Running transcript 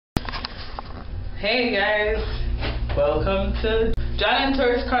Hey guys, welcome to John and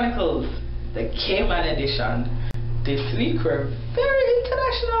Tourist Chronicles, the Cayman edition. This week we're very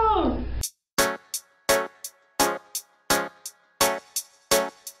international.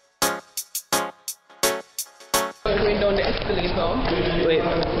 Going down the escalator. Wait.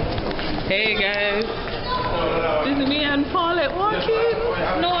 Hey guys, this is me and Paulette walking.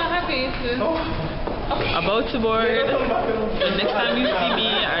 No, I'm happy. About to board. The next time you see me,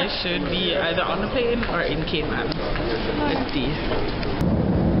 I should be either on the plane or in Cayman. Let's see.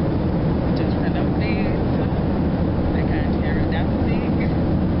 Just an update. I can't hear a damn thing.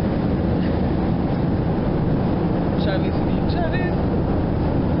 Shall we see each other?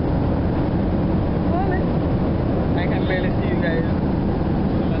 I can barely see you guys.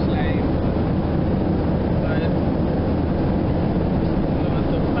 So much light. But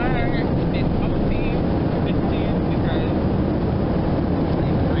so far it's been comfy, because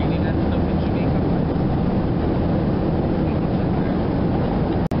it's raining and stuff in Jamaica.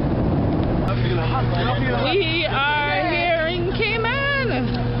 We are here in Cayman.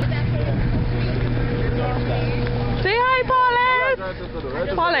 Say hi, Paulette.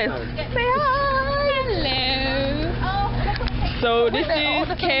 Paulette, say hi. Hello. So this is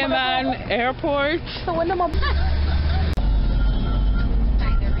Cayman Airport. So when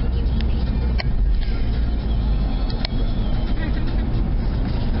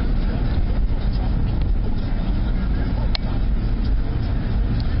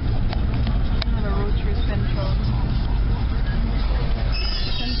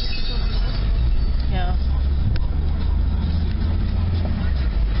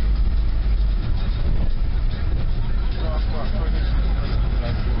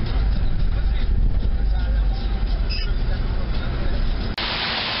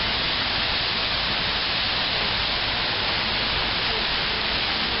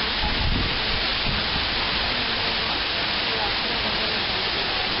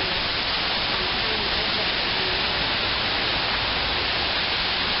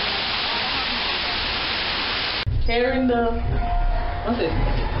here in the what's it?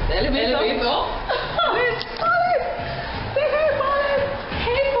 The elevator. Paulette! Say hi, Paulette!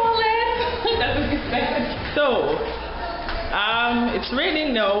 Hey, Paulette! That was expected. So, it's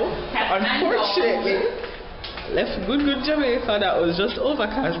raining now. Unfortunately, left good Jamaica that was just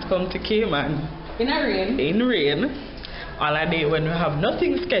overcast come to Cayman. In rain. On a day when we have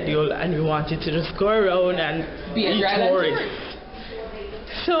nothing scheduled and we wanted to just go around and be tourists.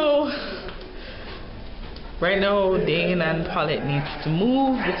 So right now, Dane and Paulette needs to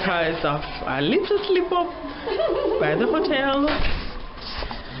move because of a little slip up by the hotel.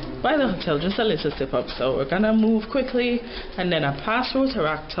 Just a little slip up. So we're gonna move quickly, and then a past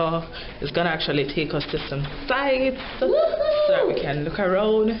Rotaract is gonna actually take us to some sites so that we can look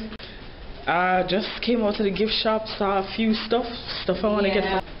around. Just came out to the gift shop, saw a few stuff I want to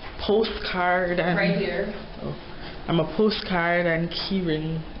get. Postcard and right here. I'm a postcard and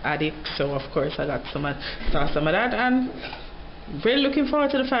keyring addict, so of course I got saw some of that, and really looking forward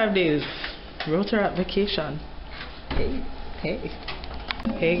to the 5 days Rotaract vacation.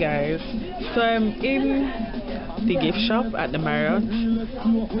 Hey guys, so I'm in the gift shop at the Marriott,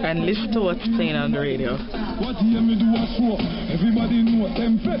 and listen to what's playing on the radio.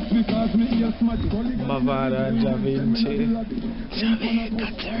 Mavada Da Vinci.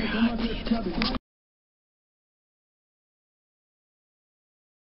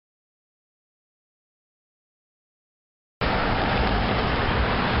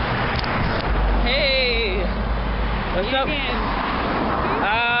 Hey, what's up?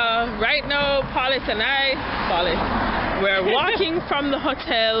 Right now, Paulette and we're walking from the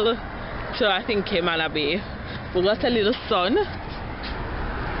hotel to, I think, Cayman Bay. We got a little sun.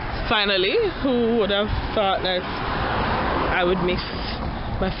 Finally, who would have thought that I would miss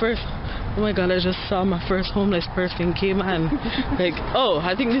my first, oh my god, I just saw my first homeless person in Cayman. Like, oh,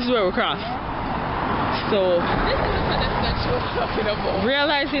 I think this is where we cross. So,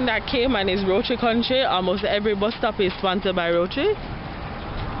 realizing that Cayman is Rotary country, almost every bus stop is sponsored by Rotary.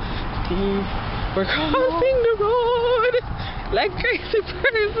 We're crossing the road like crazy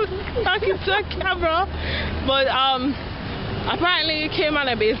person talking to a camera. But apparently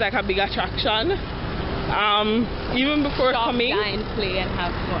Cayman Bay is like a big attraction. Even before coming, play and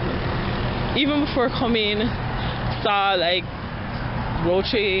have fun. Even before coming, saw like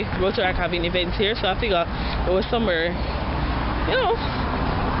Rotaract having events here, so I figured it was somewhere, you know,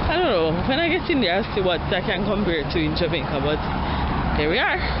 I don't know, when I get in there I'll see what I can compare it to in Jamaica, but here we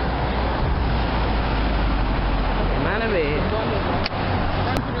are.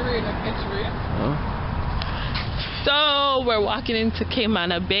 So we're walking into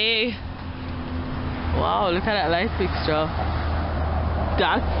Cayman Bay. Wow, look at that light fixture.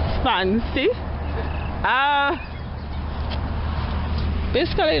 That's fancy.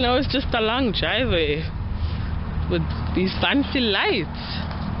 Basically, you know, it's just a long driveway with these fancy lights.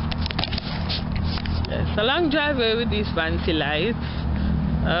 It's a long driveway with these fancy lights.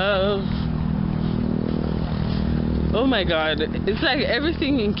 Oh my god, it's like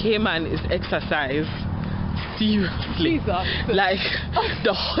everything in Cayman is exercise. Seriously. Jesus. Like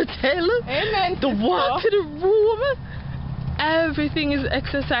the hotel, Amen, the walk to the room, everything is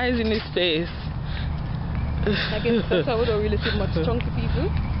exercise in this place. I guess that's why we don't really see much chunky people.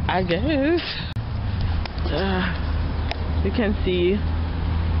 I guess. You can see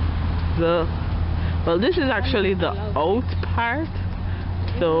well, this is actually the out part.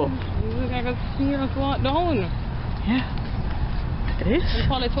 So I can see us walk down. yeah, it is. And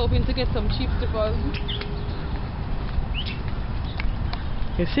Paul is hoping to get some cheap stickers.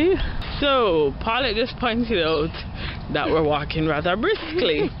 You see? So Paulette just pointed out that we're walking rather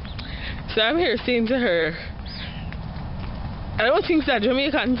briskly. So I'm here saying to her, I don't think it's a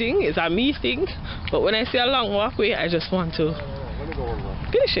Jamaican thing, it's a me thing. But when I see a long walkway, I just want to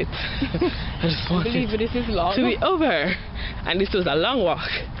finish it. I just want this is long. to be over. And this was a long walk.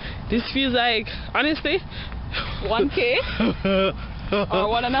 This feels like, honestly, 1K or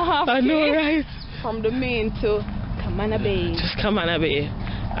 1.5K. I know, right? From the main to Camana Bay. Just Camana Bay.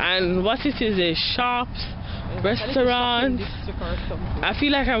 And what it is shops, restaurants. I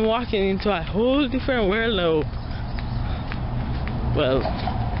feel like I'm walking into a whole different world now. Well,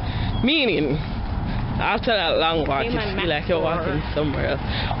 meaning, after that long walk, you feel like you're walking somewhere else.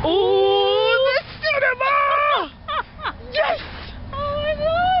 Oh, the cinema! Yes! Oh my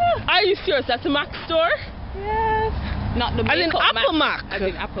god! Are you serious? That's a Mac store? Yes. Not the As in Apple Mac. As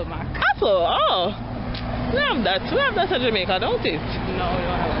in Apple Mac. Apple, oh. We have that in Jamaica, don't it? No, we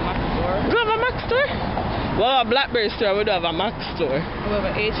don't have a Mac store. We have a Mac store? Well, a BlackBerry store, we don't have a Mac store. We have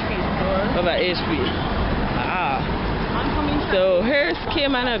an HP store. We have an HP. So here's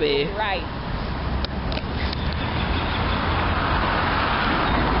Cayman Bay. Right.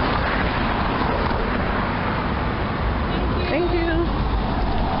 Thank you.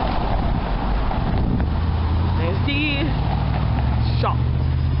 I see shop.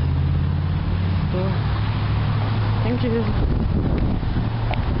 Thank you.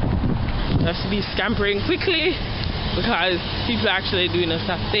 I have to be scampering quickly because people are actually doing us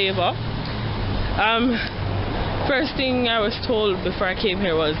a favor. First thing I was told before I came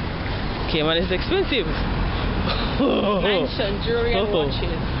here was Cayman is expensive. Mansion, jewelry and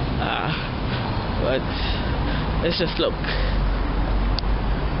watches. But let's just look.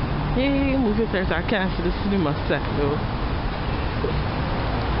 Hey, move your place. I can't see the cinema set though.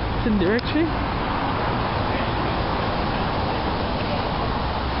 It's in directory.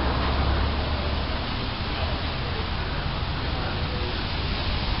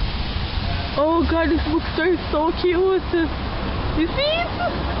 Oh god, this bookstore is so cute. You see it?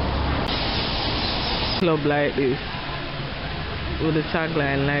 Club like this with the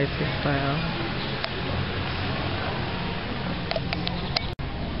tagline Life is Fire.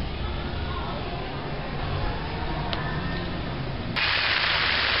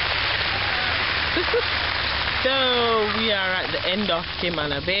 So we are at the end of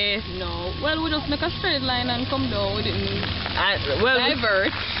Cayman Bay. No, well, we just make a straight line and come down. We didn't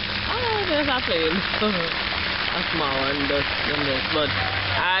divert. Oh, there's a plane. A small one, but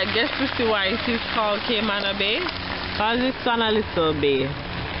I guess to see why it is called Cayman Bay, because it's on a little bay.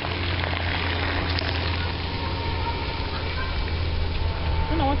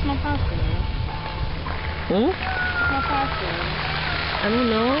 You know what's my password? What's my password? I don't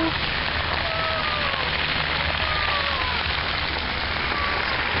know.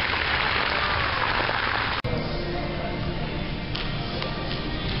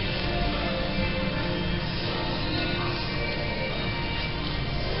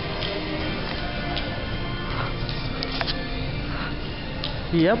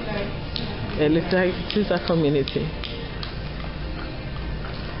 Yep, it looks like it is a community.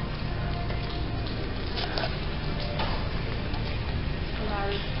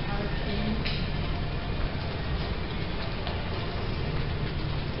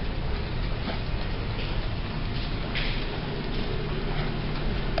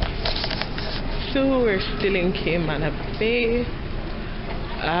 So we're still in Cayman Bay.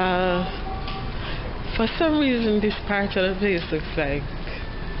 For some reason this part of the place looks like,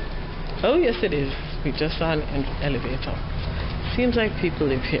 oh yes it is, we just saw an elevator. Seems like people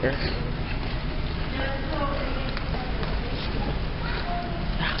live here.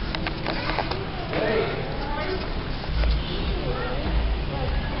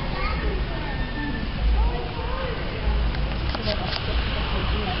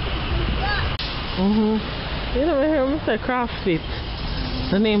 You know, I hear Mr. CrossFit.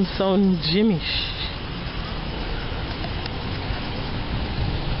 The name sounds Jimmish.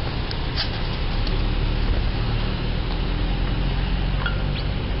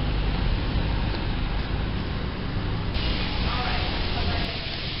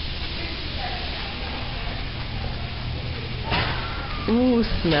 Ooh,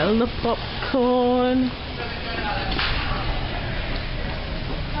 smell the popcorn.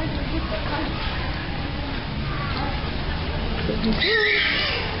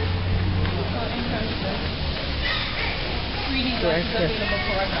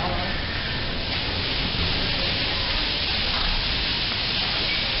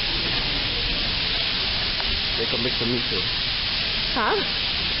 They can make some meat too. Huh?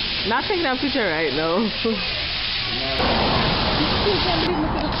 Not taking that picture right now.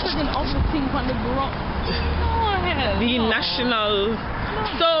 The national,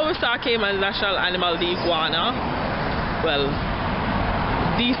 so we start Cayman's national animal, the iguana. Well,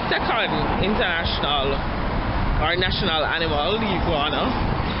 the second international or national animal, the iguana,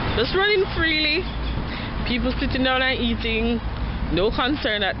 just running freely. People sitting down and eating. No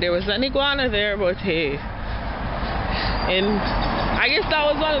concern that there was an iguana there, but hey. And I guess that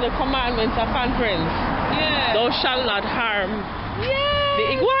was one of the commandments of conference. Yeah. Thou shalt not harm the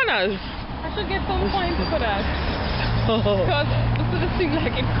iguanas. I should get some points for that. Because this is the thing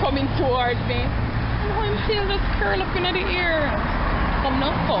like it's coming towards me. And how him tail just curl up in the ear. Come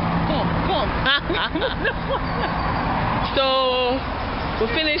now, come. So we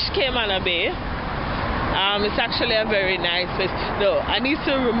finished Cayman Bay. It's actually a very nice place. No, I need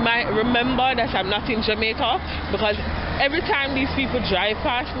to remember that I'm not in Jamaica, because every time these people drive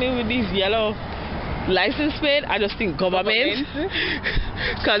past me with these yellow license plate, I just think government.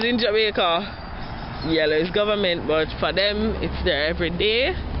 Because in Jamaica, yellow is government, but for them, it's there every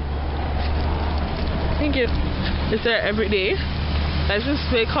day. Thank you. It's there every day. License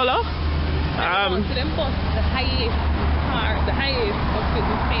plate color. To them bus, the highest bus is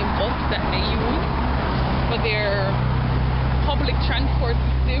the same bus that they use for their public transport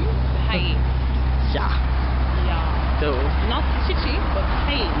system. The highest. Yeah. So not chichi, but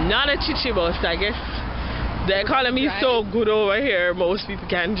highest. Not a chichi bus, I guess. The economy is so good over here, most people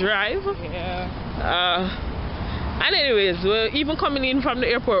can drive. Yeah. And anyways, we're even coming in from the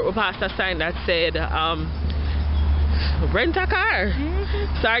airport, we passed a sign that said rent a car.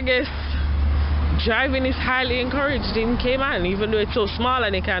 So I guess driving is highly encouraged in Cayman, even though it's so small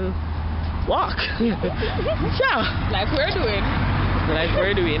and it can walk. Yeah. Like we're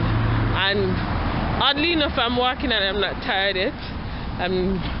doing. And oddly enough, I'm walking and I'm not tired yet.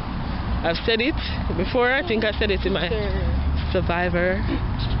 I've said it before. I think I said it in my Survivor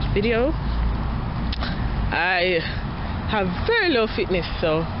video. I have very low fitness,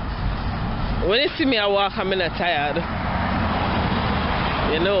 so when you see me I walk, I'm not tired.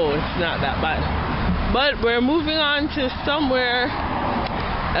 You know, it's not that bad. But we're moving on to somewhere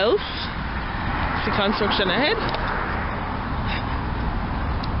else. See construction ahead.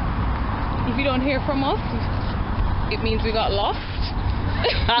 If you don't hear from us, it means we got lost.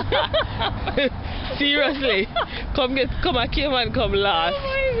 Seriously, come a Cayman, come last. Oh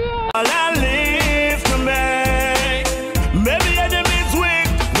my God. All I live to make, maybe enemies weak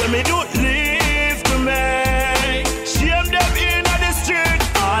when me don't live to make. Shame them in the street.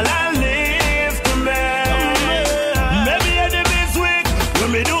 All I live to make, maybe enemies weak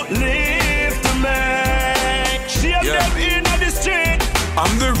when me don't live to make. Shame them in the street.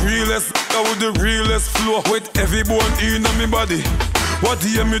 I'm the realest, with the realest flow, with every bone in my body. What do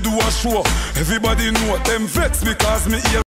you me do a show? Everybody know them vex because me